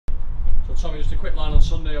Tommy, just a quick line on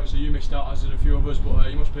Sunday. Obviously, you missed out, as did a few of us, but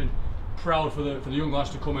you must have been proud for the young lads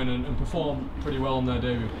to come in and perform pretty well on their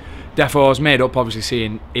debut. Definitely, I was made up obviously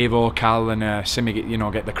seeing Evo, Cal, and Simi,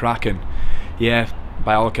 get the crack, and yeah,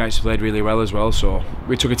 by all accounts, played really well as well. So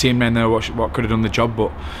we took a team in there what could have done the job,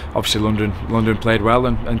 but obviously London played well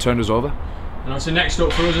and turned us over. And obviously, next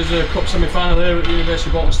up for us is a cup semi-final here at the University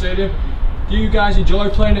of Bolton Stadium. Do you guys enjoy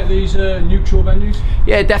playing at these neutral venues?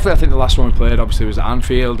 Yeah, definitely. I think the last one we played obviously was at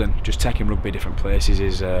Anfield, and just taking rugby different places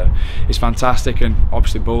is fantastic. And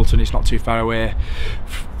obviously Bolton, it's not too far away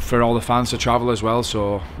for all the fans to travel as well.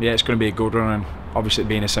 So yeah, it's going to be a good run, and obviously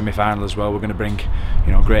being a semi-final as well, we're going to bring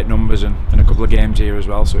great numbers and a couple of games here as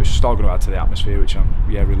well. So it's just all going to add to the atmosphere, which I'm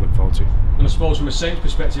really looking forward to. And I suppose from a Saints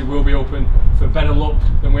perspective, we'll be open for better luck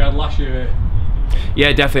than we had last year.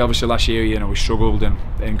 Yeah, definitely. Obviously, last year, we struggled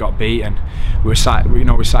and got beat, and we were sat here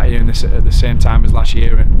at the same time as last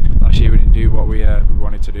year, and last year we didn't do what we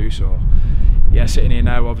wanted to do. So, yeah, sitting here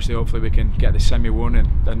now, obviously, hopefully we can get this semi won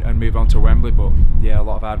and move on to Wembley. But yeah, a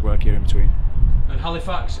lot of hard work here in between. And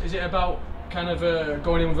Halifax, is it about kind of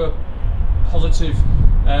going in with a positive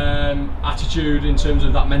attitude in terms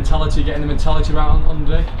of that mentality, getting the mentality right on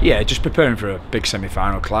the day? Yeah, just preparing for a big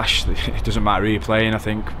semi-final clash. It doesn't matter who you're playing. I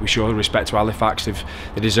think we show respect to Halifax.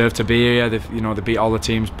 They deserve to be here. They beat all the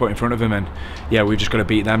teams put in front of them, and yeah, we've just got to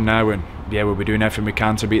beat them now. And yeah, we'll be doing everything we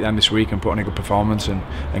can to beat them this week and put on a good performance and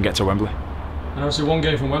get to Wembley. And obviously one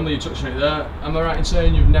game from Wembley, you touched on it there. Am I right in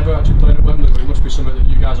saying you've never actually played at Wembley, but it must be something that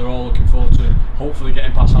you guys are all looking forward to, hopefully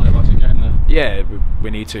getting past Halifax and getting there? Yeah,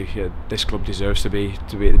 we need to. Yeah, this club deserves to be at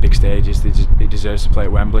the big stages. It deserves to play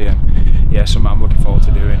at Wembley, and yeah, something I'm looking forward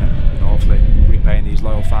to doing, and hopefully repaying these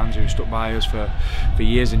loyal fans who stuck by us for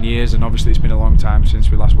years and years. And obviously it's been a long time since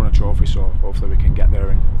we last won a trophy, so hopefully we can get there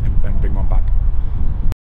and bring one back.